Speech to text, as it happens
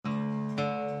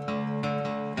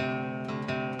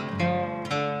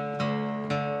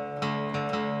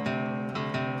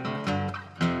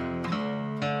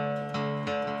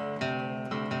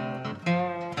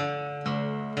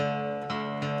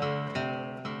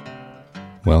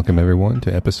Welcome everyone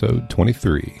to episode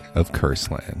 23 of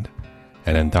Curseland,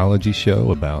 an anthology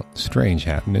show about strange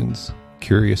happenings,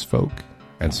 curious folk,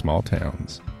 and small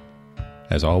towns.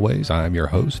 As always, I am your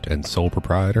host and sole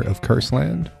proprietor of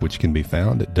Curseland, which can be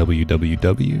found at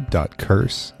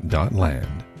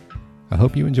www.curse.land. I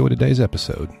hope you enjoy today's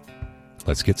episode.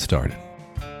 Let's get started.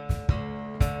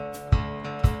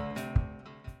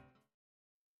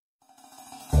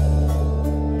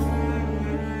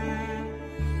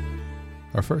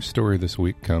 Our first story this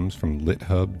week comes from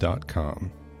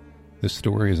lithub.com. This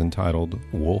story is entitled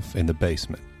Wolf in the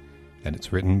Basement, and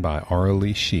it's written by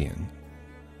Arlie Sheehan.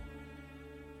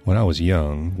 When I was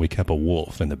young, we kept a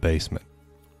wolf in the basement.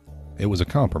 It was a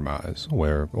compromise,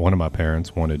 where one of my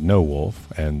parents wanted no wolf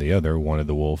and the other wanted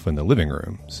the wolf in the living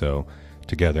room, so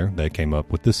together they came up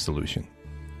with this solution.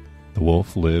 The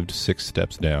wolf lived 6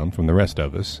 steps down from the rest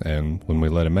of us, and when we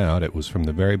let him out, it was from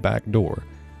the very back door,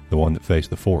 the one that faced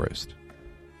the forest.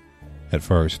 At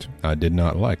first, I did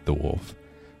not like the wolf.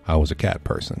 I was a cat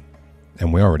person,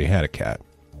 and we already had a cat,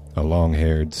 a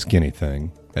long-haired, skinny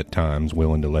thing, at times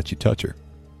willing to let you touch her.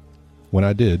 When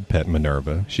I did pet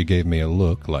Minerva, she gave me a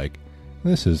look like,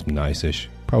 "This is nice-ish,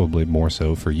 probably more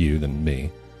so for you than me."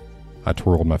 I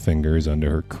twirled my fingers under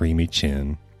her creamy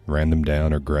chin, ran them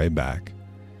down her gray back.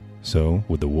 So,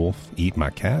 would the wolf eat my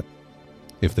cat?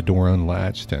 If the door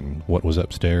unlatched and what was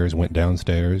upstairs went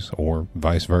downstairs, or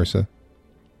vice versa?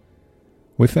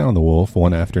 We found the wolf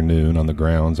one afternoon on the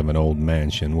grounds of an old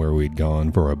mansion where we'd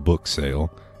gone for a book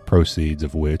sale, proceeds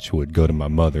of which would go to my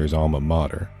mother's alma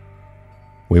mater.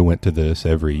 We went to this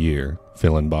every year,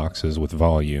 filling boxes with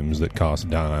volumes that cost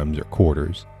dimes or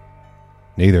quarters.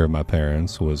 Neither of my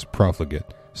parents was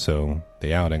profligate, so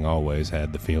the outing always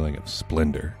had the feeling of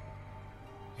splendor.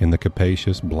 In the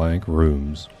capacious blank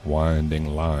rooms, winding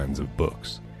lines of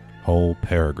books, whole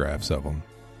paragraphs of them.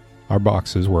 Our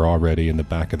boxes were already in the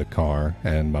back of the car,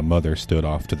 and my mother stood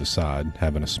off to the side,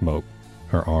 having a smoke,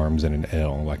 her arms in an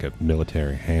L like a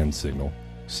military hand signal,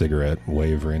 cigarette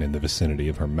wavering in the vicinity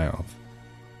of her mouth.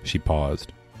 She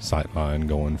paused, sightline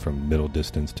going from middle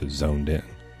distance to zoned in.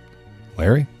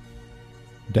 "Larry?"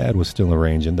 Dad was still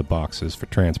arranging the boxes for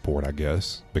transport, I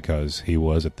guess, because he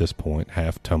was at this point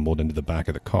half tumbled into the back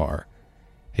of the car.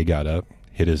 He got up,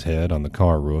 hit his head on the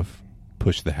car roof,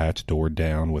 pushed the hatch door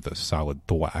down with a solid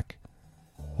thwack.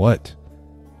 "What?"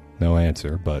 No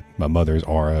answer, but my mother's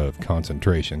aura of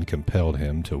concentration compelled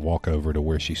him to walk over to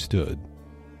where she stood.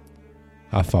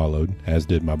 I followed, as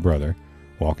did my brother,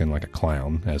 walking like a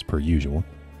clown, as per usual.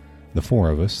 The 4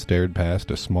 of us stared past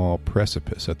a small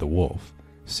precipice at the wolf,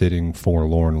 sitting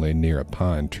forlornly near a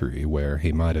pine tree where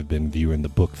he might have been viewing the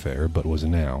book fair but was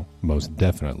now, most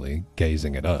definitely,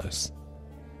 gazing at us.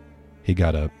 He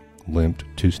got up, limped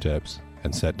 2 steps,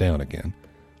 and sat down again,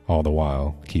 all the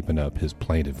while keeping up his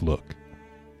plaintive look.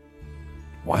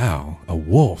 "Wow, a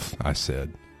wolf," I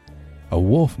said. "A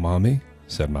wolf, Mommy,"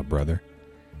 said my brother.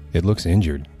 "It looks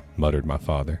injured," muttered my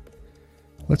father.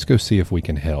 "Let's go see if we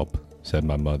can help," said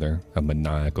my mother, a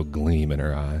maniacal gleam in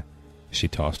her eye. She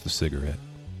tossed the cigarette.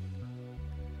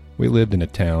 We lived in a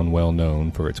town well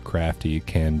known for its crafty,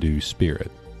 can-do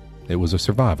spirit. It was a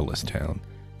survivalist town,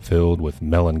 filled with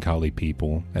melancholy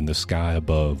people, and the sky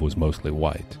above was mostly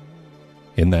white.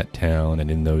 In that town and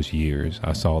in those years,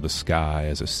 I saw the sky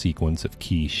as a sequence of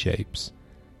key shapes.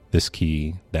 This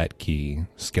key, that key,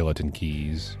 skeleton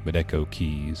keys, Medeco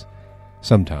keys,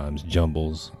 sometimes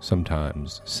jumbles,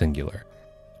 sometimes singular.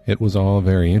 It was all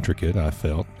very intricate, I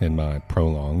felt, in my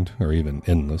prolonged, or even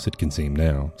endless it can seem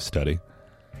now, study.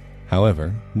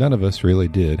 However, none of us really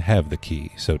did have the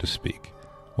key, so to speak,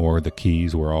 or the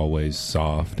keys were always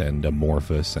soft and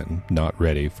amorphous and not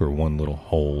ready for one little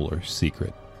hole or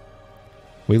secret.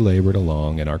 We labored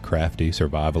along in our crafty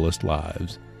survivalist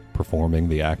lives, performing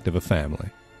the act of a family.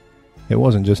 It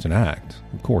wasn't just an act,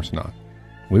 of course not.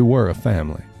 We were a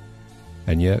family.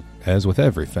 And yet, as with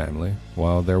every family,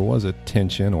 while there was a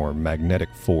tension or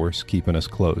magnetic force keeping us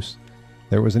close,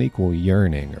 there was an equal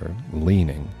yearning or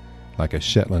leaning, like a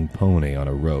Shetland pony on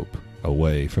a rope,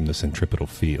 away from the centripetal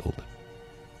field.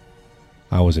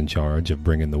 I was in charge of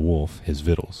bringing the wolf his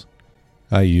victuals.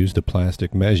 I used a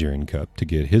plastic measuring cup to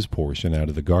get his portion out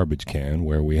of the garbage can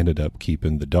where we ended up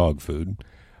keeping the dog food,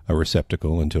 a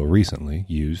receptacle until recently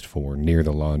used for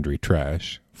near-the-laundry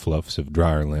trash, fluffs of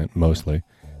dryer lint mostly,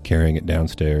 carrying it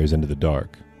downstairs into the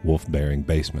dark, wolf-bearing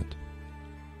basement.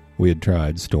 We had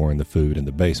tried storing the food in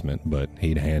the basement, but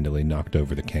he'd handily knocked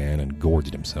over the can and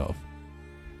gorged himself.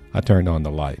 I turned on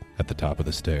the light at the top of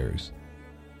the stairs.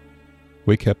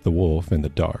 We kept the wolf in the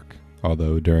dark,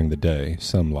 although during the day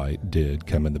some light did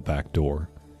come in the back door.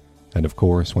 And of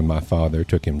course, when my father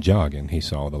took him jogging, he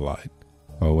saw the light.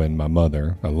 when my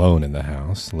mother, alone in the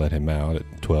house, let him out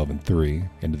at 12 and 3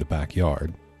 into the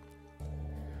backyard.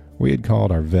 We had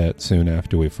called our vet soon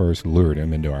after we first lured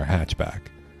him into our hatchback,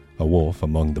 a wolf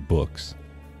among the books.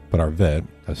 But our vet,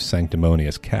 a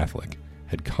sanctimonious Catholic,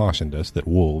 had cautioned us that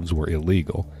wolves were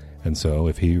illegal, and so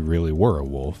if he really were a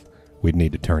wolf, we'd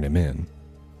need to turn him in.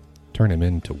 Turn him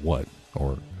in to what,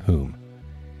 or whom?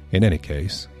 In any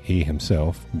case, he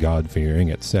himself,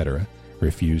 God-fearing, etc.,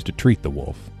 refused to treat the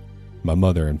wolf. My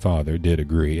mother and father did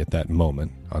agree at that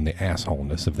moment on the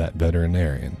assholeness of that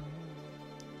veterinarian.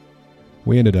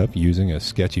 We ended up using a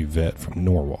sketchy vet from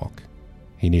Norwalk.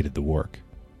 He needed the work.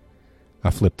 I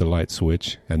flipped the light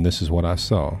switch, and this is what I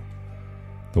saw.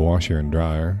 The washer and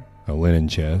dryer, a linen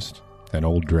chest, an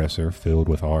old dresser filled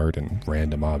with art and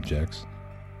random objects,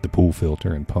 the pool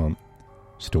filter and pump,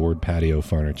 stored patio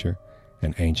furniture,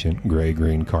 an ancient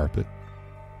gray-green carpet.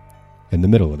 In the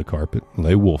middle of the carpet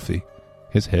lay Wolfie,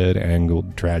 his head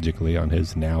angled tragically on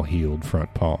his now-healed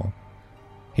front paw.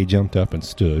 He jumped up and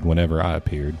stood whenever I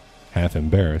appeared, half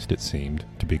embarrassed, it seemed,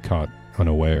 to be caught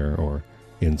unaware or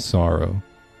in sorrow.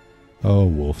 Oh,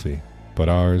 Wolfie, but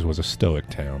ours was a stoic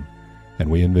town, and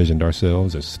we envisioned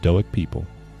ourselves as stoic people.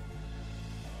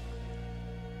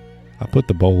 I put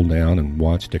the bowl down and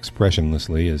watched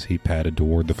expressionlessly as he padded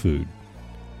toward the food.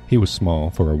 He was small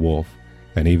for a wolf,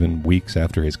 and even weeks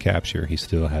after his capture he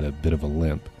still had a bit of a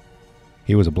limp.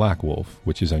 He was a black wolf,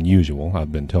 which is unusual,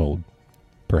 I've been told.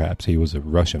 Perhaps he was a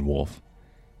Russian wolf.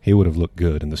 He would have looked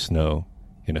good in the snow,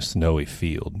 in a snowy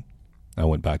field. I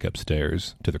went back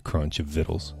upstairs to the crunch of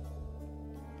victuals.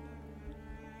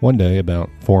 One day, about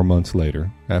 4 months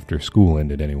later, after school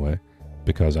ended anyway,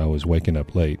 because I was waking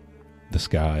up late, the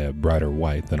sky a brighter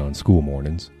white than on school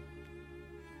mornings,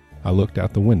 I looked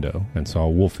out the window and saw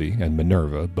Wolfie and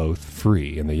Minerva both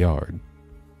free in the yard.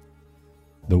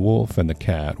 The wolf and the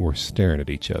cat were staring at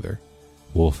each other.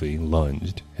 Wolfie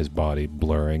lunged, his body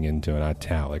blurring into an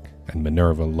italic, and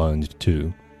Minerva lunged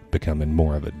too, becoming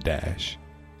more of a dash.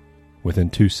 Within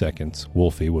 2 seconds,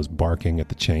 Wolfie was barking at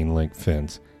the chain-link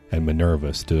fence, and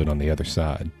Minerva stood on the other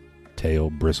side, tail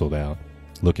bristled out,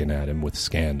 looking at him with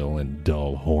scandal and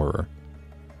dull horror.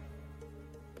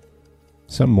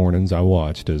 Some mornings I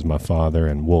watched as my father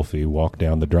and Wolfie walked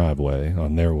down the driveway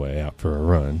on their way out for a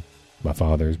run, my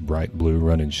father's bright blue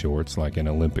running shorts like an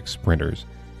Olympic sprinter's,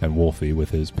 and Wolfie with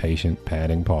his patient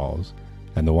padding paws,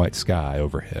 and the white sky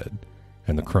overhead,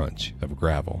 and the crunch of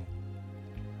gravel.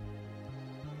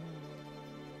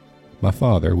 My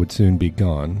father would soon be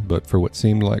gone, but for what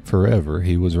seemed like forever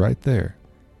he was right there,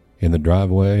 in the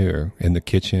driveway or in the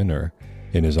kitchen or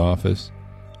in his office,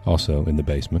 also in the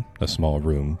basement, a small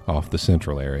room off the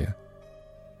central area.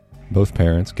 Both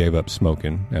parents gave up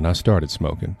smoking, and I started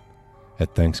smoking.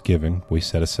 At Thanksgiving, we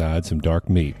set aside some dark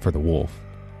meat for the wolf.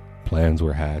 Plans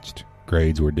were hatched,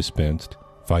 grades were dispensed,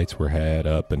 fights were had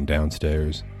up and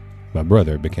downstairs. My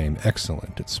brother became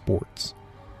excellent at sports.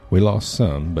 We lost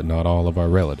some, but not all of our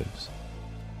relatives.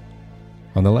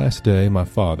 On the last day my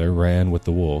father ran with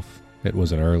the wolf, it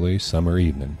was an early summer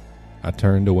evening. I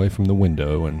turned away from the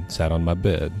window and sat on my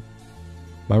bed.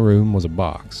 My room was a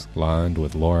box lined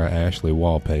with Laura Ashley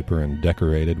wallpaper and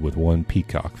decorated with one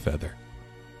peacock feather.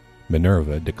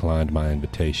 Minerva declined my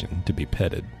invitation to be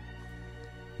petted.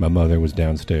 My mother was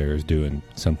downstairs doing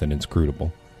something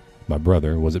inscrutable. My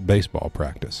brother was at baseball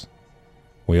practice.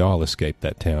 We all escaped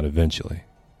that town eventually,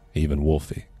 even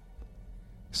Wolfie.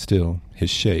 Still,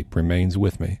 his shape remains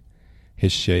with me,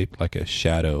 his shape like a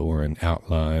shadow or an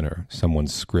outline or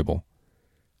someone's scribble.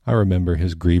 I remember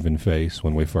his grieving face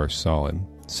when we first saw him,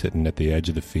 sitting at the edge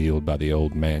of the field by the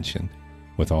old mansion,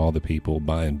 with all the people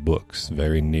buying books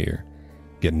very near,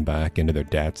 getting back into their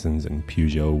Datsuns and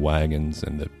Peugeot wagons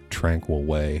and the tranquil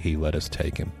way he let us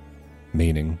take him,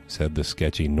 meaning, said the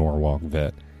sketchy Norwalk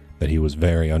vet, that he was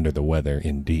very under the weather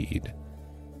indeed.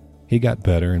 He got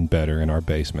better and better in our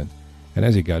basement, and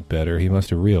as he got better he must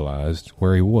have realized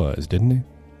where he was, didn't he?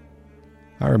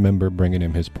 I remember bringing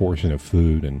him his portion of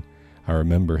food, and I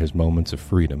remember his moments of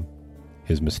freedom,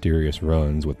 his mysterious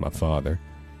runs with my father,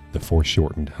 the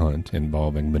foreshortened hunt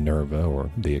involving Minerva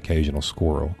or the occasional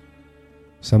squirrel.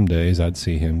 Some days I'd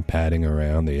see him padding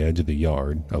around the edge of the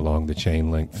yard along the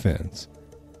chain-link fence.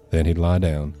 Then he'd lie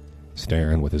down,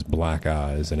 staring with his black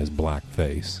eyes and his black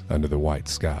face under the white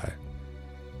sky.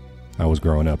 I was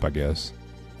growing up, I guess.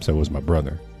 So was my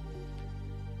brother.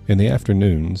 In the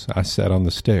afternoons, I sat on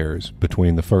the stairs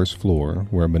between the first floor,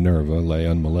 where Minerva lay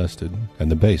unmolested, and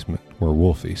the basement, where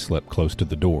Wolfie slept close to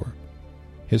the door.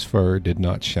 His fur did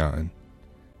not shine.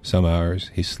 Some hours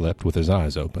he slept with his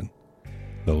eyes open.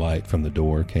 The light from the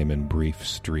door came in brief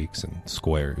streaks and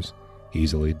squares,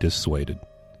 easily dissuaded.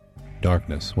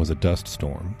 Darkness was a dust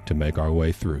storm to make our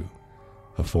way through,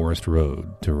 a forest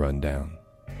road to run down.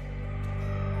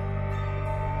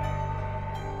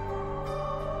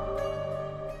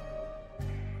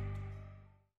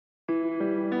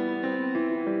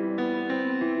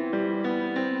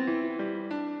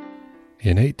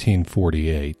 In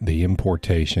 1848, the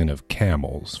importation of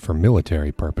camels for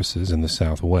military purposes in the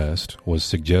Southwest was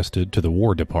suggested to the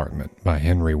War Department by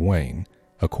Henry Wayne,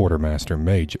 a quartermaster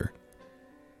major.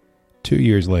 2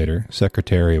 years later,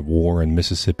 Secretary of War and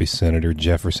Mississippi Senator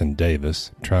Jefferson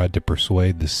Davis tried to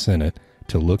persuade the Senate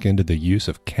to look into the use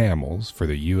of camels for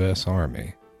the U.S.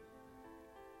 Army.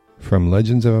 From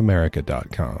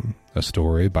legendsofamerica.com, a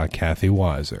story by Kathy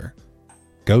Weiser.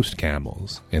 Ghost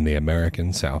camels in the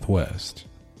American Southwest.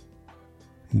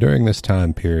 During this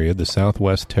time period, the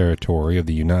Southwest Territory of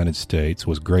the United States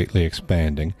was greatly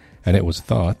expanding, and it was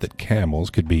thought that camels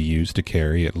could be used to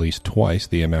carry at least twice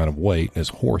the amount of weight as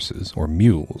horses or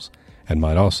mules, and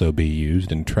might also be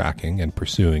used in tracking and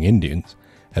pursuing Indians,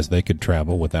 as they could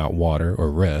travel without water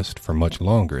or rest for much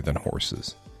longer than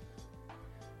horses.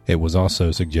 It was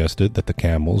also suggested that the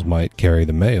camels might carry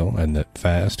the mail and that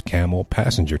fast camel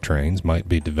passenger trains might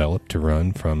be developed to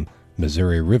run from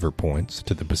Missouri River points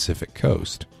to the Pacific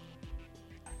coast.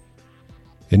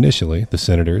 Initially, the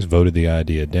senators voted the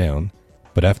idea down,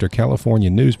 but after California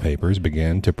newspapers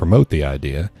began to promote the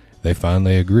idea, they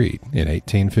finally agreed in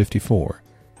 1854,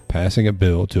 passing a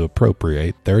bill to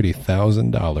appropriate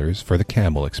 $30,000 for the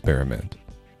camel experiment.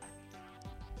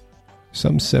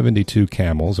 Some 72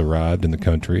 camels arrived in the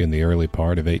country in the early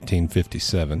part of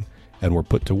 1857 and were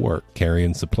put to work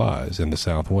carrying supplies in the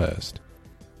Southwest.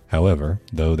 However,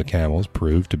 though the camels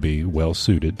proved to be well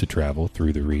suited to travel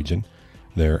through the region,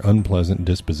 their unpleasant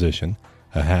disposition,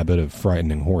 a habit of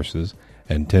frightening horses,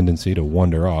 and tendency to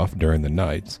wander off during the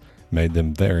nights made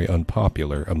them very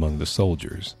unpopular among the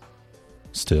soldiers.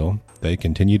 Still, they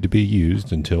continued to be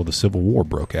used until the Civil War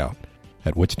broke out,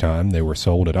 at which time they were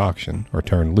sold at auction or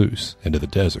turned loose into the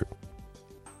desert.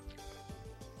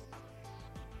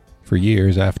 For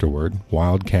years afterward,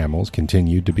 wild camels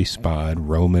continued to be spied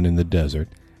roaming in the desert,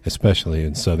 especially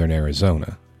in southern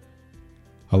Arizona.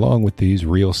 Along with these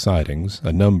real sightings,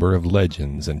 a number of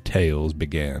legends and tales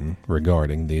began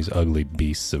regarding these ugly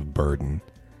beasts of burden.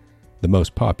 The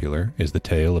most popular is the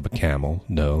tale of a camel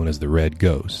known as the Red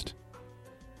Ghost.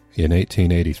 In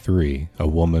 1883, a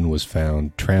woman was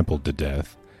found trampled to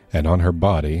death, and on her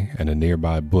body and a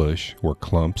nearby bush were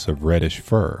clumps of reddish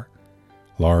fur.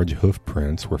 Large hoof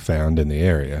prints were found in the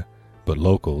area, but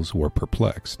locals were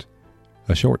perplexed.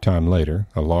 A short time later,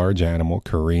 a large animal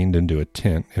careened into a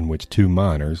tent in which 2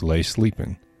 miners lay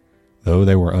sleeping. Though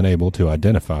they were unable to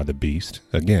identify the beast,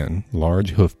 again,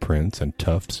 large hoof prints and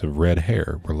tufts of red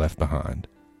hair were left behind.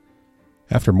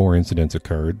 After more incidents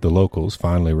occurred, the locals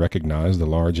finally recognized the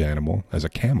large animal as a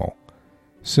camel.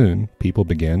 Soon, people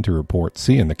began to report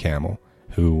seeing the camel,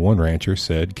 who one rancher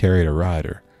said carried a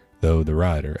rider, though the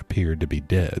rider appeared to be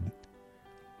dead.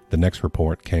 The next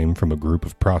report came from a group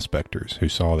of prospectors who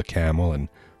saw the camel and,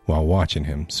 while watching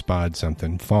him, spied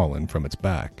something fallen from its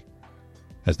back.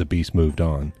 As the beast moved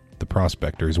on, the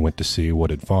prospectors went to see what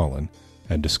had fallen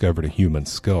and discovered a human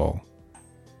skull.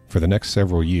 For the next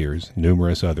several years,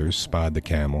 numerous others spied the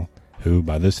camel, who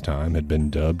by this time had been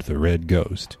dubbed the Red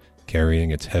Ghost,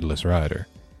 carrying its headless rider.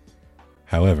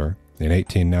 However, in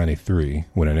 1893,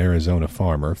 when an Arizona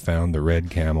farmer found the red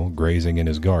camel grazing in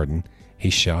his garden, he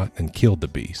shot and killed the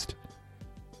beast.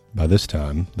 By this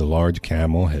time, the large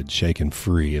camel had shaken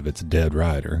free of its dead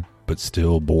rider, but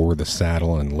still bore the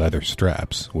saddle and leather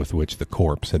straps with which the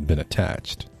corpse had been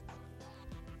attached.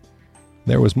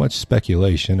 There was much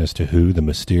speculation as to who the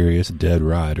mysterious dead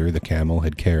rider the camel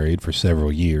had carried for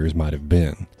several years might have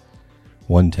been.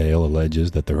 One tale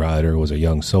alleges that the rider was a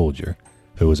young soldier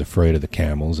who was afraid of the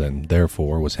camels and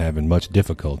therefore was having much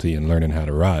difficulty in learning how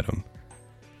to ride them.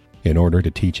 In order to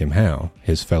teach him how,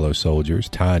 his fellow soldiers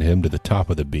tied him to the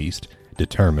top of the beast,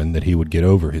 determined that he would get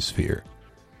over his fear.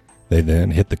 They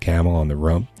then hit the camel on the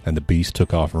rump, and the beast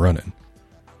took off running.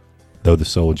 Though the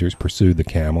soldiers pursued the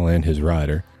camel and his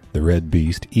rider, the red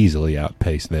beast easily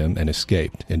outpaced them and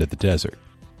escaped into the desert.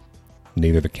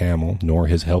 Neither the camel nor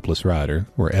his helpless rider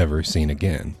were ever seen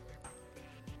again.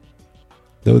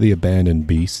 Though the abandoned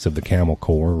beasts of the Camel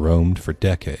Corps roamed for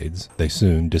decades, they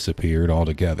soon disappeared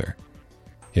altogether.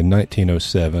 In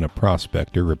 1907, a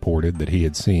prospector reported that he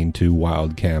had seen 2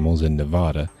 wild camels in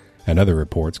Nevada, and other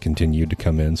reports continued to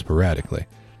come in sporadically.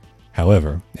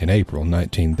 However, in April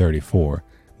 1934,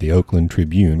 the Oakland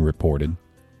Tribune reported,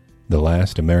 "The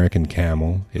last American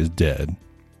camel is dead."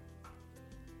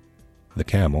 The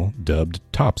camel, dubbed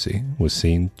Topsy, was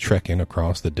seen trekking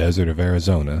across the desert of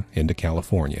Arizona into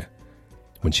California.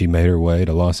 When she made her way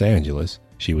to Los Angeles,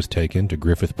 she was taken to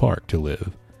Griffith Park to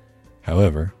live.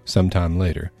 However, sometime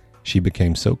later, she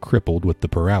became so crippled with the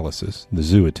paralysis, the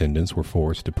zoo attendants were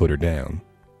forced to put her down.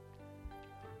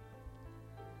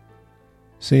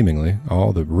 Seemingly,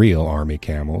 all the real army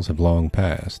camels have long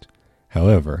passed.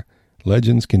 However,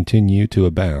 legends continue to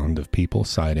abound of people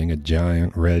sighting a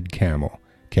giant red camel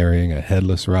carrying a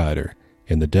headless rider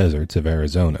in the deserts of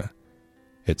Arizona.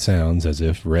 It sounds as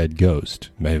if Red Ghost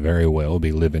may very well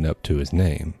be living up to his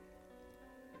name.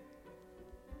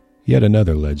 Yet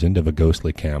another legend of a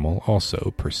ghostly camel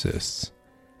also persists.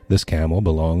 This camel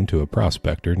belonged to a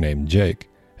prospector named Jake,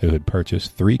 who had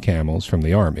purchased 3 camels from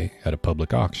the army at a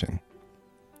public auction.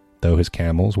 Though his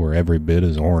camels were every bit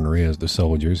as ornery as the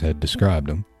soldiers had described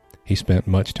them, he spent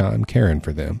much time caring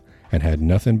for them and had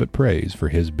nothing but praise for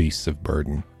his beasts of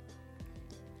burden.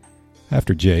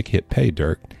 After Jake hit pay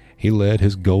dirt, he led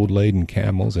his gold-laden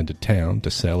camels into town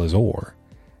to sell his ore.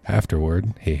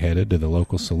 Afterward, he headed to the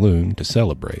local saloon to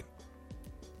celebrate.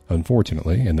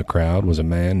 Unfortunately, in the crowd was a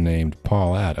man named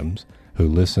Paul Adams, who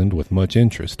listened with much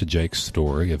interest to Jake's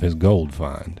story of his gold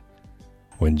find.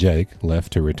 When Jake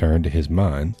left to return to his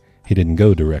mine, he didn't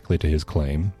go directly to his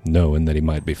claim, knowing that he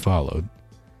might be followed.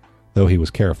 Though he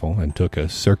was careful and took a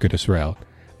circuitous route,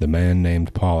 the man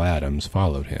named Paul Adams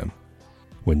followed him.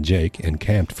 When Jake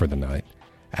encamped for the night,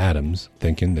 Adams,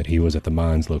 thinking that he was at the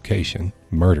mine's location,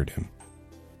 murdered him.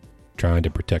 Trying to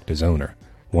protect his owner,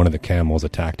 one of the camels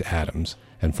attacked Adams,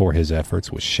 and for his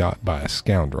efforts was shot by a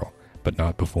scoundrel, but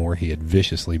not before he had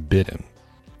viciously bit him.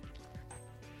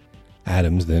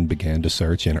 Adams then began to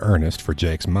search in earnest for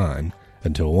Jake's mine,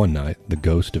 until one night the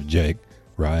ghost of Jake,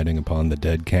 riding upon the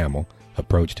dead camel,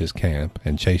 approached his camp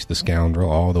and chased the scoundrel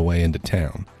all the way into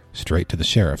town, straight to the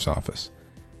sheriff's office.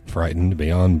 Frightened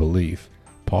beyond belief,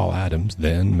 Paul Adams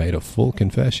then made a full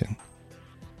confession.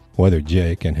 Whether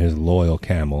Jake and his loyal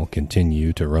camel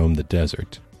continue to roam the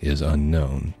desert is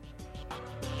unknown.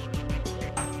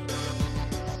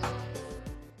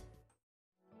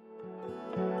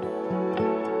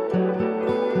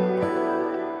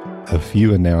 A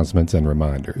few announcements and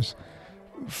reminders.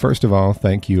 First of all,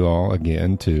 thank you all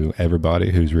again to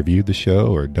everybody who's reviewed the show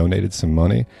or donated some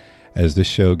money. As this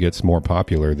show gets more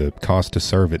popular, the cost to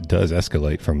serve it does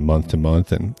escalate from month to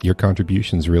month, and your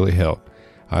contributions really help.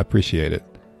 I appreciate it.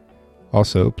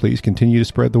 Also, please continue to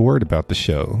spread the word about the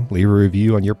show. Leave a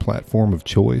review on your platform of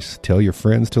choice. Tell your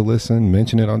friends to listen.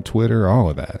 Mention it on Twitter, all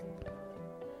of that.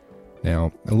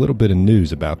 Now, a little bit of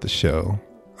news about the show.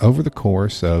 Over the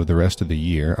course of the rest of the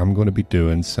year, I'm going to be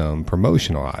doing some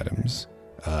promotional items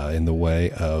in the way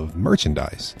of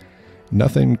merchandise.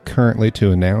 Nothing currently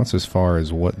to announce as far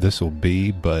as what this will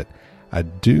be, but I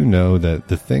do know that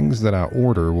the things that I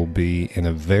order will be in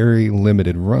a very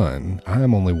limited run. I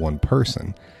am only one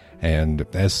person, and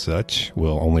as such,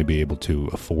 will only be able to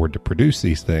afford to produce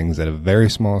these things at a very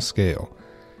small scale.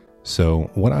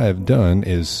 So what I have done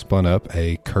is spun up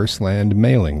a Curseland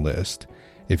mailing list.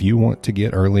 If you want to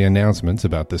get early announcements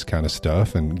about this kind of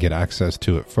stuff and get access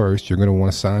to it first, you're going to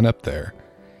want to sign up there.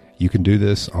 You can do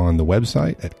this on the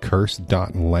website at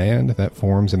curse.land, that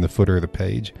form's in the footer of the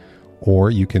page,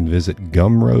 or you can visit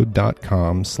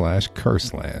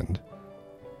gumroad.com/curseland.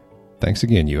 Thanks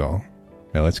again, you all.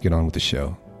 Now let's get on with the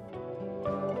show.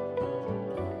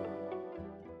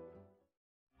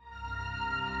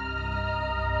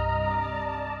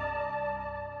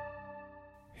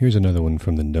 Here's another one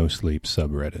from the No Sleep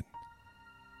subreddit.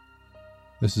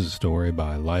 This is a story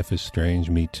by Life is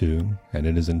Strange Me Too, and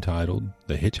it is entitled,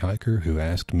 The Hitchhiker Who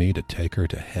Asked Me to Take Her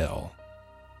to Hell.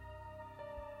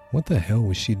 What the hell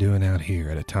was she doing out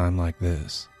here at a time like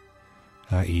this?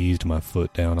 I eased my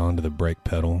foot down onto the brake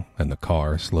pedal, and the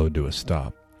car slowed to a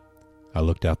stop. I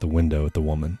looked out the window at the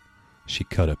woman. She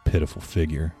cut a pitiful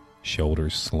figure,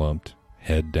 shoulders slumped,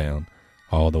 head down,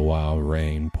 all the while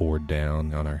rain poured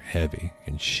down on her heavy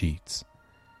in sheets.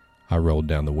 I rolled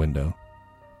down the window.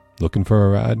 "Looking for a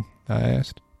ride?" I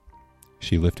asked.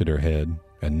 She lifted her head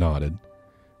and nodded.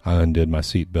 I undid my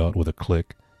seatbelt with a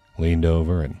click, leaned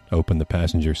over and opened the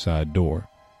passenger side door.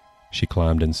 She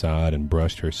climbed inside and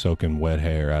brushed her soaking wet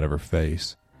hair out of her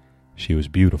face. She was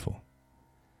beautiful.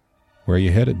 "Where are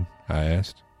you headed?" I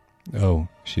asked. "Oh,"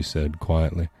 she said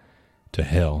quietly, "to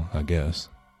hell, I guess."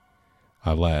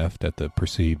 I laughed at the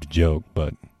perceived joke,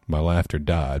 but my laughter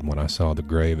died when I saw the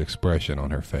grave expression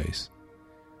on her face.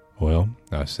 "Well,"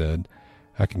 I said,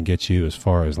 "I can get you as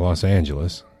far as Los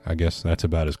Angeles. I guess that's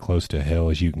about as close to hell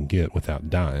as you can get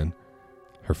without dying."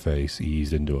 Her face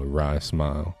eased into a wry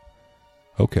smile.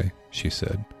 "Okay," she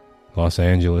said. "Los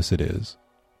Angeles it is."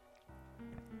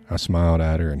 I smiled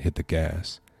at her and hit the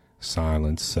gas.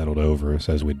 Silence settled over us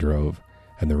as we drove,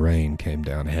 and the rain came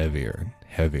down heavier and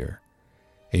heavier.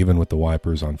 Even with the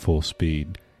wipers on full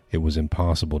speed, it was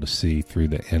impossible to see through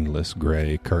the endless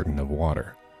gray curtain of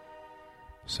water.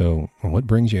 "So, what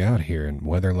brings you out here in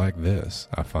weather like this?"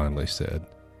 I finally said.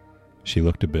 She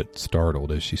looked a bit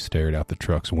startled as she stared out the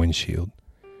truck's windshield.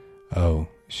 "Oh,"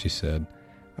 she said,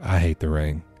 "I hate the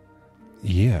rain."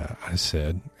 "Yeah," I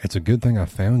said, "it's a good thing I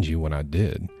found you when I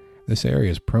did. This area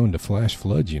is prone to flash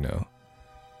floods, you know."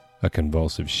 A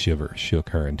convulsive shiver shook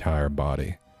her entire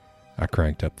body. I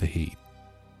cranked up the heat.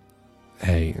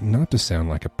 "Hey, not to sound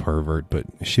like a pervert, but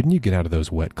shouldn't you get out of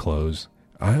those wet clothes?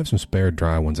 I have some spare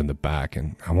dry ones in the back,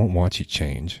 and I won't watch you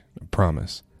change. I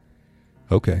promise."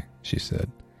 "Okay," she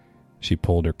said. She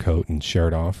pulled her coat and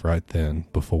shirt off right then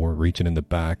before reaching in the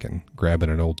back and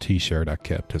grabbing an old t-shirt I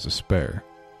kept as a spare.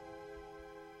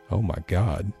 "Oh my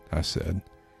God," I said.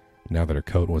 Now that her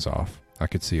coat was off, I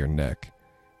could see her neck.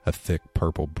 A thick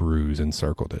purple bruise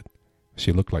encircled it.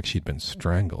 She looked like she'd been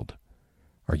strangled.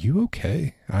 "Are you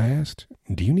okay?" I asked.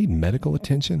 "Do you need medical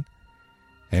attention?"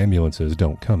 "Ambulances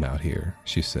don't come out here,"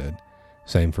 she said.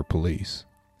 "Same for police.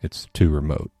 It's too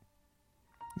remote."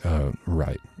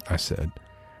 Right," I said.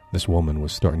 This woman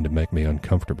was starting to make me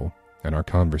uncomfortable, and our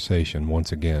conversation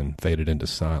once again faded into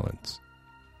silence.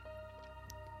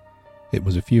 It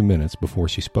was a few minutes before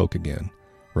she spoke again,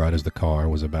 right as the car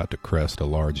was about to crest a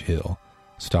large hill.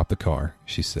 "Stop the car,"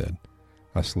 she said.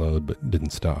 I slowed but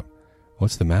didn't stop.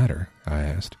 "What's the matter?" I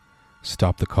asked.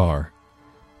 "Stop the car."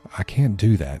 "I can't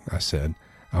do that," I said.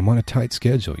 "I'm on a tight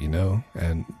schedule, you know,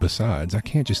 and besides, I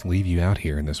can't just leave you out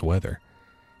here in this weather."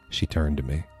 She turned to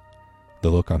me. The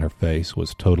look on her face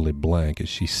was totally blank as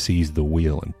she seized the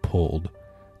wheel and pulled.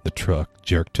 The truck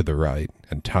jerked to the right,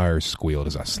 and tires squealed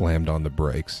as I slammed on the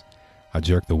brakes. I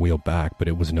jerked the wheel back, but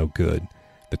it was no good.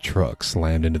 The truck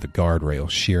slammed into the guardrail,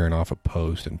 shearing off a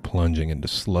post and plunging into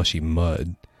slushy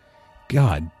mud.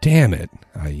 "God damn it!"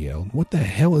 I yelled. "What the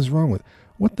hell is wrong with...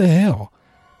 What the hell?"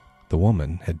 The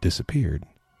woman had disappeared.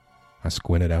 I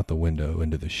squinted out the window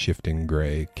into the shifting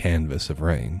gray canvas of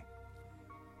rain.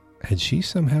 Had she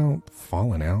somehow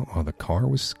fallen out while the car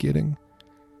was skidding?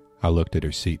 I looked at her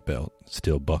seatbelt,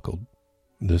 still buckled.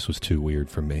 This was too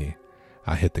weird for me.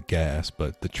 I hit the gas,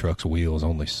 but the truck's wheels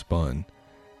only spun.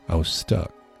 I was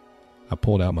stuck. I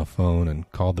pulled out my phone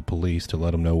and called the police to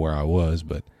let them know where I was,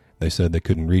 but they said they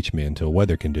couldn't reach me until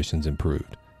weather conditions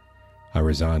improved. I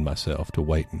resigned myself to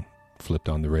waiting, flipped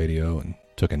on the radio, and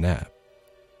took a nap.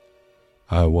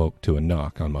 I awoke to a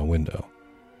knock on my window.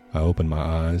 I opened my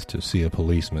eyes to see a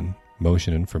policeman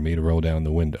motioning for me to roll down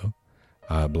the window.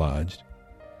 I obliged.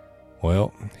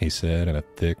 "Well," he said in a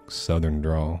thick southern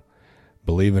drawl,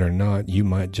 "believe it or not, you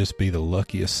might just be the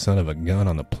luckiest son of a gun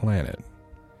on the planet."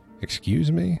 "Excuse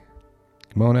me?"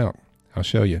 "Come on out. I'll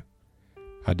show you."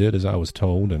 I did as I was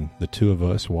told, and the two of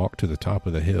us walked to the top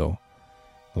of the hill.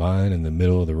 Lying in the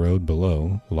middle of the road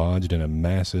below, lodged in a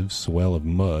massive swell of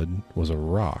mud, was a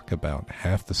rock about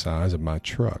half the size of my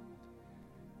truck.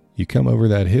 "You come over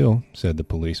that hill," said the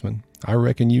policeman. "I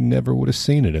reckon you never would have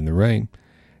seen it in the rain.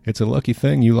 It's a lucky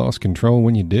thing you lost control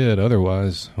when you did,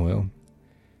 otherwise, well..."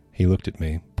 He looked at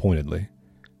me pointedly.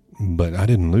 "But I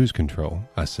didn't lose control,"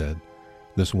 I said.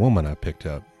 "This woman I picked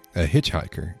up, a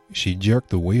hitchhiker, she jerked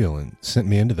the wheel and sent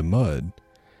me into the mud."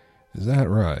 "Is that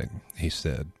right?" he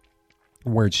said.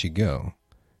 "Where'd she go?"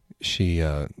 "She,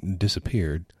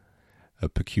 disappeared." A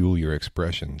peculiar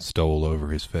expression stole over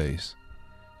his face.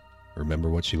 "Remember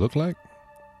what she looked like?"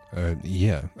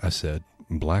 Yeah," I said.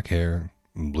 "Black hair,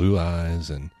 blue eyes,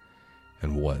 and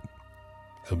what?"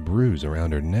 "A bruise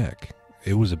around her neck.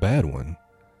 It was a bad one."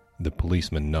 The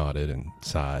policeman nodded and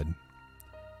sighed.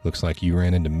 "Looks like you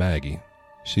ran into Maggie.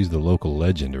 She's the local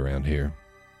legend around here."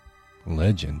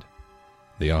 "Legend?"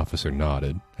 The officer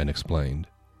nodded and explained.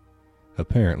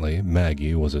 Apparently,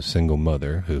 Maggie was a single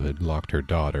mother who had locked her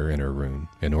daughter in her room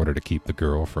in order to keep the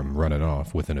girl from running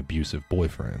off with an abusive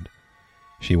boyfriend.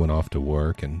 She went off to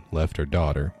work and left her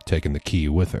daughter, taking the key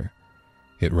with her.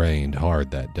 It rained hard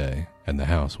that day, and the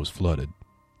house was flooded.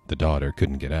 The daughter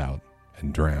couldn't get out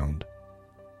and drowned.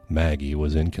 Maggie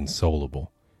was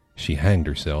inconsolable. She hanged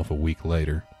herself a week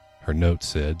later. Her note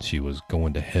said she was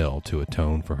going to hell to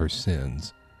atone for her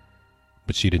sins.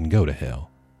 But she didn't go to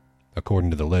hell. According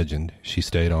to the legend, she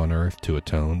stayed on Earth to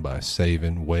atone by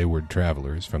saving wayward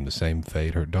travelers from the same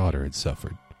fate her daughter had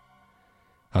suffered.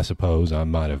 I suppose I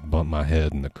might have bumped my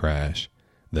head in the crash,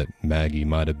 that Maggie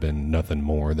might have been nothing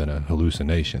more than a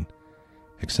hallucination,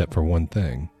 except for one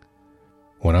thing.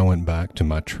 When I went back to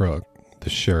my truck, the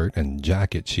shirt and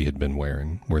jacket she had been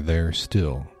wearing were there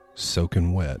still,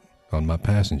 soaking wet, on my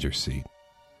passenger seat.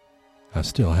 I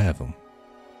still have them.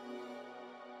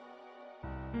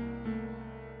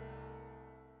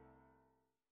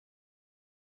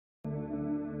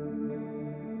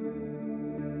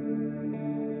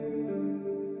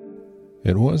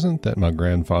 It wasn't that my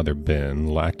grandfather Ben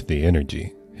lacked the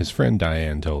energy. His friend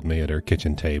Diane told me at her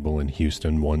kitchen table in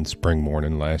Houston one spring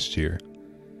morning last year.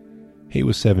 He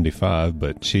was 75,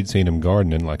 but she'd seen him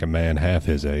gardening like a man half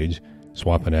his age,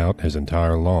 swapping out his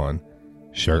entire lawn,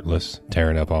 shirtless,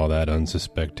 tearing up all that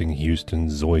unsuspecting Houston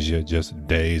zoysia just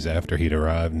days after he'd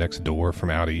arrived next door from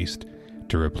out east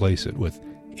to replace it with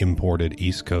imported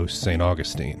East Coast St.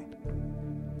 Augustine.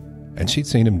 And she'd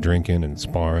seen him drinking and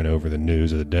sparring over the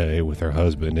news of the day with her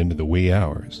husband into the wee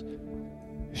hours.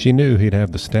 She knew he'd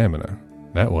have the stamina.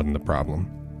 That wasn't the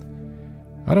problem.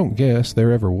 I don't guess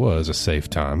there ever was a safe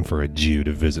time for a Jew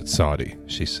to visit Saudi,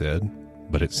 she said,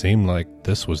 but it seemed like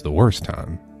this was the worst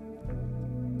time.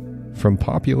 From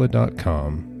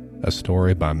Popula.com, a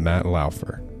story by Matt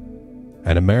Laufer.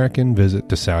 An American Visit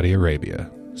to Saudi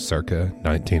Arabia, circa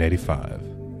 1985.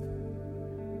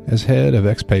 As head of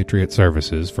expatriate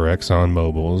services for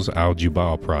ExxonMobil's Al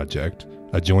Jubail project,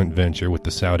 a joint venture with the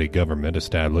Saudi government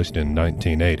established in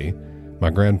 1980,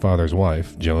 my grandfather's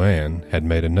wife, Joanne, had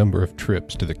made a number of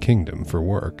trips to the kingdom for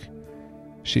work.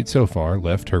 She'd so far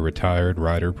left her retired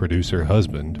writer-producer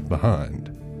husband behind.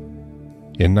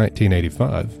 In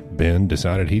 1985, Ben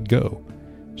decided he'd go.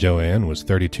 Joanne was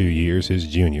 32 years his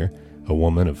junior, a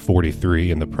woman of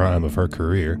 43 in the prime of her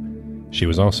career. She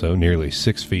was also nearly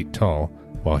 6 feet tall,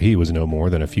 while he was no more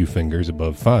than a few fingers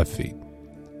above 5 feet.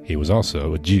 He was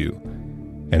also a Jew.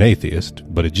 An atheist,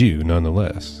 but a Jew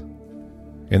nonetheless.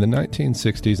 In the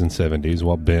 1960s and 70s,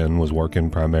 while Ben was working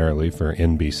primarily for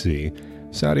NBC,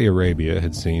 Saudi Arabia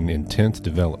had seen intense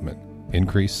development,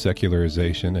 increased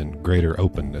secularization, and greater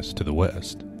openness to the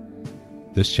West.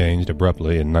 This changed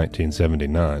abruptly in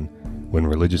 1979, when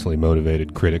religiously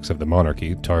motivated critics of the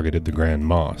monarchy targeted the Grand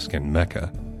Mosque in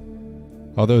Mecca.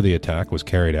 Although the attack was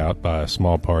carried out by a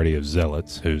small party of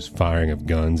zealots whose firing of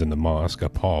guns in the mosque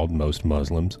appalled most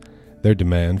Muslims, their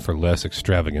demand for less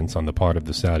extravagance on the part of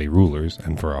the Saudi rulers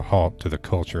and for a halt to the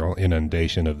cultural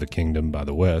inundation of the kingdom by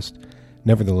the West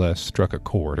nevertheless struck a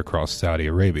chord across Saudi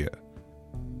Arabia.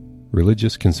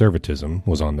 Religious conservatism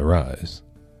was on the rise.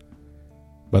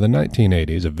 By the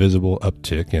 1980s, a visible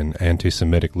uptick in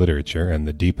anti-Semitic literature and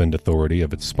the deepened authority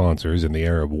of its sponsors in the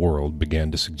Arab world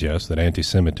began to suggest that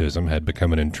anti-Semitism had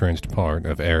become an entrenched part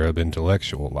of Arab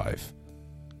intellectual life.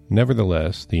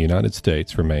 Nevertheless, the United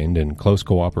States remained in close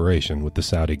cooperation with the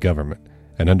Saudi government,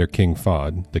 and under King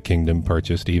Fahd, the kingdom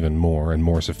purchased even more and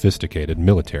more sophisticated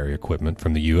military equipment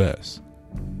from the U.S.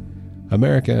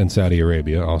 America and Saudi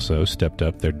Arabia also stepped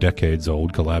up their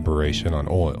decades-old collaboration on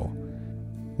oil.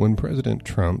 When President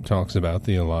Trump talks about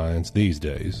the alliance these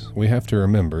days, we have to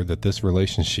remember that this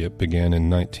relationship began in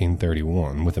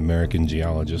 1931 with American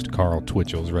geologist Carl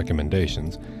Twitchell's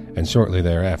recommendations, and shortly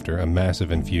thereafter a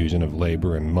massive infusion of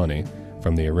labor and money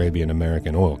from the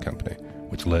Arabian-American Oil Company,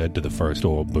 which led to the first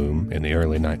oil boom in the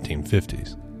early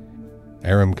 1950s.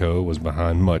 Aramco was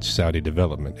behind much Saudi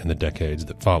development in the decades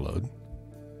that followed.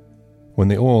 When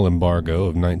the oil embargo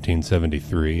of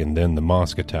 1973 and then the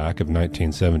mosque attack of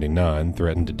 1979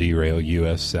 threatened to derail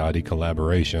U.S.-Saudi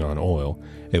collaboration on oil,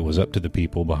 it was up to the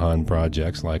people behind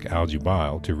projects like Al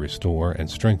Jubail to restore and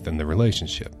strengthen the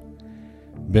relationship.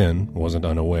 Ben wasn't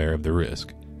unaware of the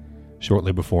risk.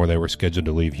 Shortly before they were scheduled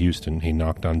to leave Houston, he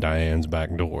knocked on Diane's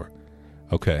back door.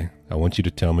 "Okay, I want you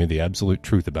to tell me the absolute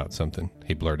truth about something,"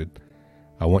 he blurted.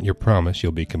 "I want your promise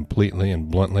you'll be completely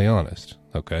and bluntly honest,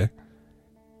 okay?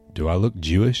 Do I look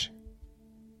Jewish?"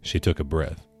 She took a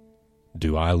breath.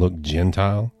 "Do I look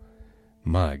Gentile?"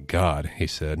 "My God," he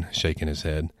said, shaking his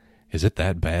head. "Is it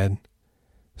that bad?"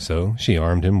 So she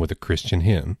armed him with a Christian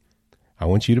hymn. "I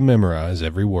want you to memorize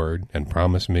every word and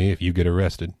promise me if you get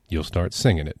arrested, you'll start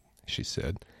singing it," she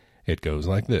said. "It goes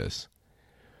like this.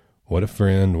 What a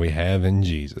friend we have in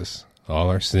Jesus, all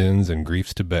our sins and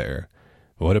griefs to bear.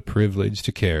 What a privilege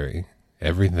to carry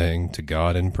everything to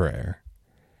God in prayer."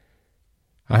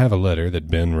 I have a letter that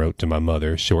Ben wrote to my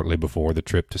mother shortly before the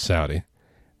trip to Saudi.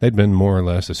 They'd been more or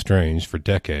less estranged for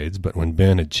decades, but when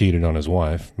Ben had cheated on his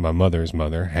wife, my mother's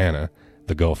mother, Hannah,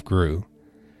 the gulf grew.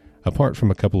 Apart from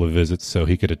a couple of visits so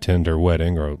he could attend her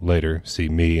wedding or later see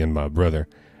me and my brother,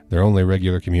 their only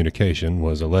regular communication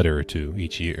was a letter or two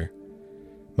each year.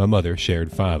 My mother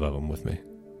shared 5 of them with me.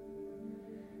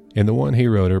 In the one he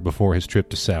wrote her before his trip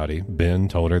to Saudi, Ben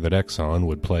told her that Exxon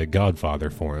would play godfather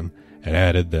for him and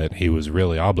added that he was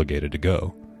really obligated to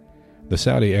go. The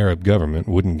Saudi Arab government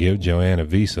wouldn't give Joanne a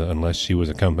visa unless she was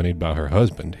accompanied by her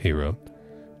husband, he wrote.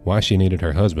 Why she needed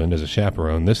her husband as a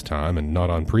chaperone this time and not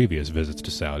on previous visits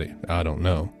to Saudi, I don't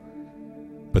know.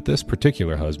 But this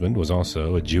particular husband was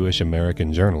also a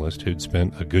Jewish-American journalist who'd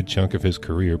spent a good chunk of his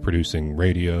career producing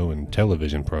radio and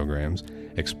television programs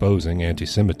exposing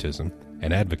anti-Semitism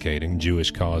and advocating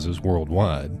Jewish causes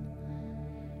worldwide.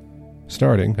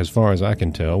 Starting, as far as I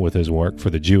can tell, with his work for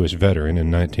the Jewish Veteran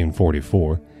in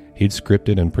 1944, he'd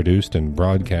scripted and produced and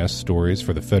broadcast stories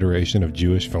for the Federation of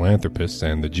Jewish Philanthropists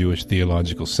and the Jewish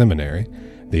Theological Seminary,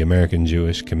 the American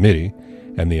Jewish Committee,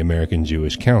 and the American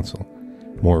Jewish Council.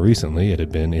 More recently, it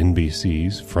had been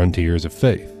NBC's Frontiers of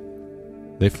Faith.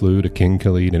 They flew to King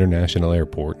Khalid International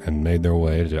Airport and made their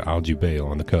way to Al Jubail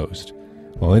on the coast.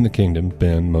 While in the kingdom,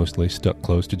 Ben mostly stuck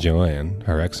close to Joanne,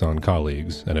 her Exxon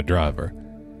colleagues, and a driver.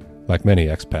 Like many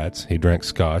expats, he drank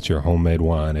scotch or homemade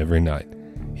wine every night,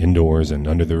 indoors and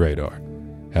under the radar.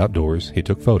 Outdoors, he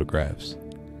took photographs.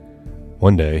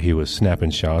 One day, he was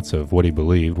snapping shots of what he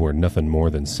believed were nothing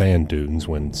more than sand dunes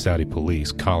when Saudi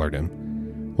police collared him.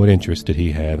 What interest did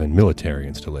he have in military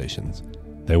installations?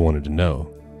 They wanted to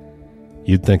know.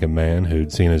 You'd think a man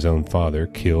who'd seen his own father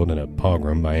killed in a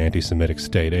pogrom by anti-Semitic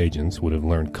state agents would have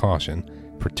learned caution,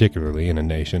 particularly in a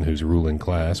nation whose ruling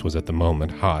class was at the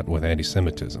moment hot with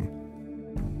anti-Semitism.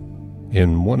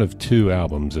 In one of 2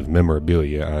 albums of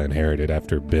memorabilia I inherited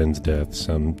after Ben's death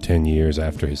some 10 years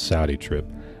after his Saudi trip,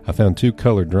 I found 2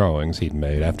 colored drawings he'd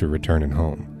made after returning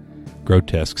home.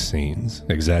 Grotesque scenes,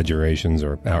 exaggerations,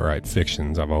 or outright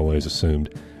fictions, I've always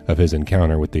assumed, of his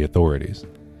encounter with the authorities.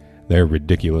 They're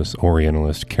ridiculous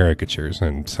Orientalist caricatures,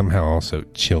 and somehow also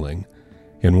chilling.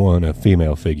 In one, a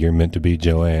female figure meant to be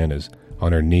Joanne is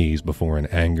on her knees before an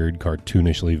angered,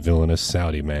 cartoonishly villainous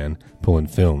Saudi man pulling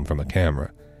film from a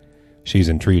camera. She's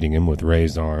entreating him with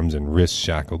raised arms and wrists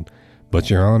shackled, "But,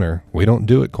 Your Honor, we don't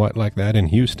do it quite like that in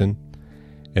Houston."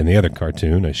 In the other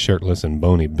cartoon, a shirtless and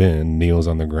bony Ben kneels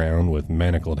on the ground with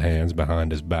manacled hands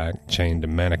behind his back, chained to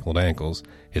manacled ankles,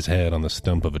 his head on the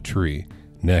stump of a tree,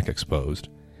 neck exposed.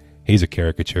 He's a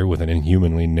caricature with an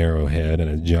inhumanly narrow head and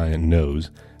a giant nose,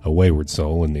 a wayward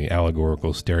soul in the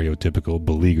allegorical, stereotypical,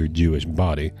 beleaguered Jewish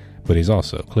body, but he's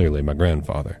also clearly my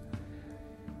grandfather.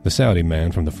 The Saudi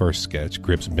man from the first sketch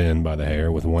grips Ben by the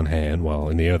hair with one hand, while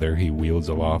in the other he wields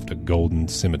aloft a golden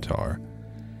scimitar.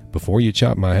 "Before you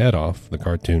chop my head off," the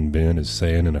cartoon Ben is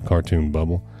saying in a cartoon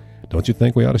bubble, "don't you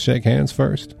think we ought to shake hands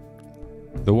first?"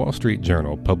 The Wall Street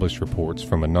Journal published reports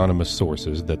from anonymous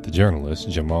sources that the journalist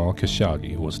Jamal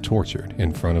Khashoggi was tortured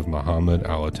in front of Mohammed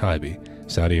al-Otaibi,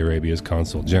 Saudi Arabia's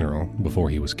consul general, before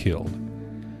he was killed.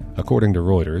 According to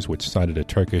Reuters, which cited a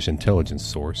Turkish intelligence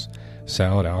source,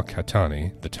 Saud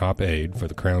al-Qahtani, the top aide for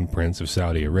the Crown Prince of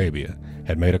Saudi Arabia,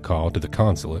 had made a call to the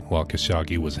consulate while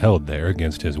Khashoggi was held there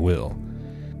against his will.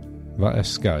 Via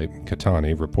Skype,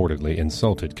 Qahtani reportedly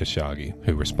insulted Khashoggi,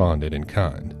 who responded in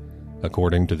kind.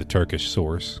 According to the Turkish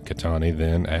source, Qahtani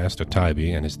then asked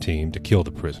Otaibi and his team to kill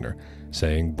the prisoner,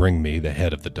 saying, "Bring me the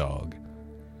head of the dog."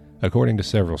 According to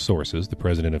several sources, the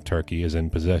president of Turkey is in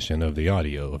possession of the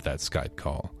audio of that Skype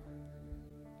call.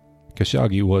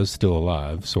 Khashoggi was still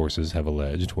alive, sources have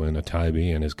alleged, when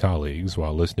Otaibi and his colleagues,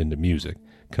 while listening to music,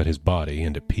 cut his body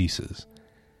into pieces.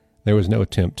 There was no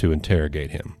attempt to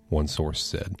interrogate him, one source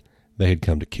said. They had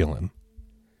come to kill him.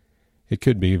 It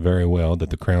could be very well that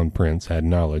the Crown Prince had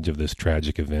knowledge of this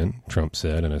tragic event, Trump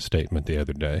said in a statement the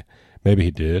other day. Maybe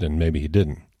he did, and maybe he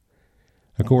didn't.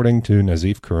 According to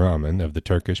Nazif Karaman of the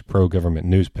Turkish pro-government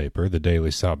newspaper, the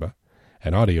Daily Sabah,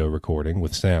 an audio recording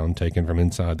with sound taken from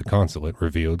inside the consulate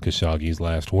revealed Khashoggi's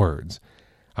last words.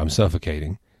 "I'm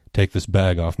suffocating. Take this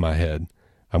bag off my head.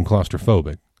 I'm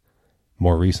claustrophobic."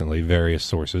 More recently, various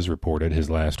sources reported his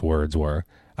last words were,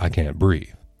 "I can't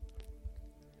breathe."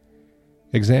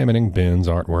 Examining Ben's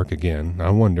artwork again, I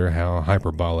wonder how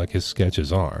hyperbolic his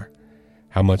sketches are,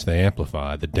 how much they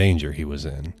amplify the danger he was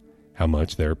in, how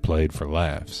much they're played for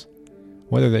laughs,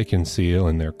 whether they conceal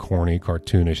in their corny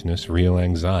cartoonishness real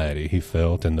anxiety he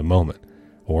felt in the moment,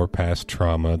 or past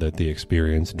trauma that the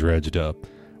experience dredged up,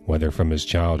 whether from his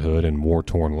childhood in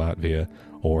war-torn Latvia,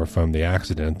 or from the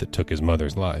accident that took his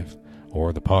mother's life,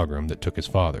 or the pogrom that took his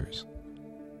father's.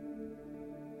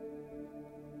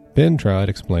 Ben tried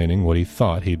explaining what he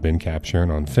thought he'd been capturing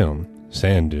on film,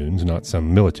 sand dunes, not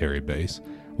some military base,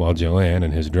 while Joanne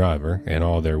and his driver, in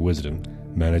all their wisdom,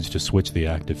 managed to switch the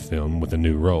active film with a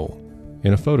new roll.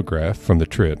 In a photograph from the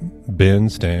trip, Ben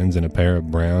stands in a pair of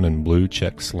brown and blue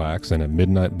checked slacks and a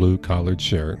midnight blue collared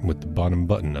shirt with the bottom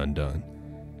button undone.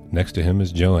 Next to him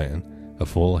is Joanne, a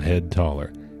full head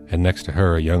taller, and next to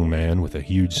her a young man with a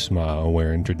huge smile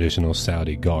wearing traditional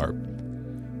Saudi garb.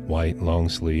 White,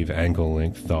 long-sleeve,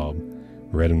 ankle-length thob,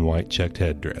 red and white checked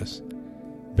headdress.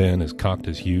 Ben has cocked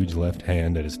his huge left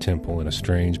hand at his temple in a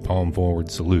strange palm-forward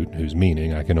salute whose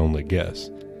meaning I can only guess.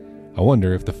 I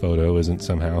wonder if the photo isn't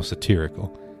somehow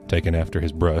satirical, taken after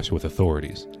his brush with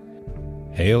authorities.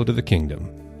 Hail to the kingdom.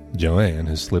 Joanne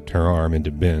has slipped her arm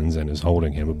into Ben's and is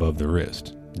holding him above the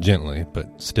wrist, gently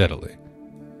but steadily.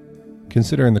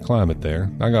 Considering the climate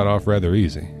there, I got off rather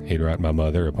easy, he'd write my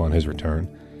mother upon his return.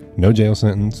 No jail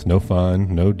sentence, no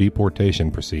fine, no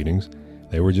deportation proceedings.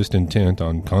 They were just intent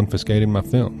on confiscating my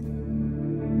film.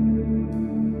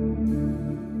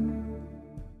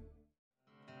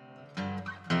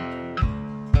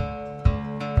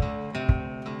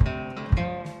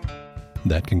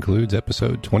 That concludes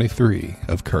episode 23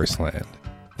 of Curseland.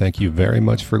 Thank you very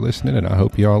much for listening, and I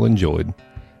hope you all enjoyed.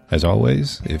 As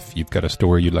always, if you've got a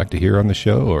story you'd like to hear on the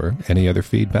show or any other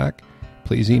feedback,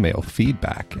 please email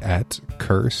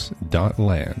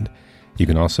feedback@curse.land. You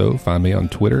can also find me on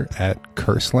Twitter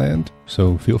 @Curseland,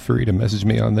 so feel free to message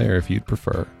me on there if you'd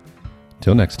prefer.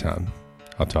 Till next time,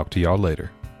 I'll talk to y'all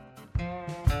later.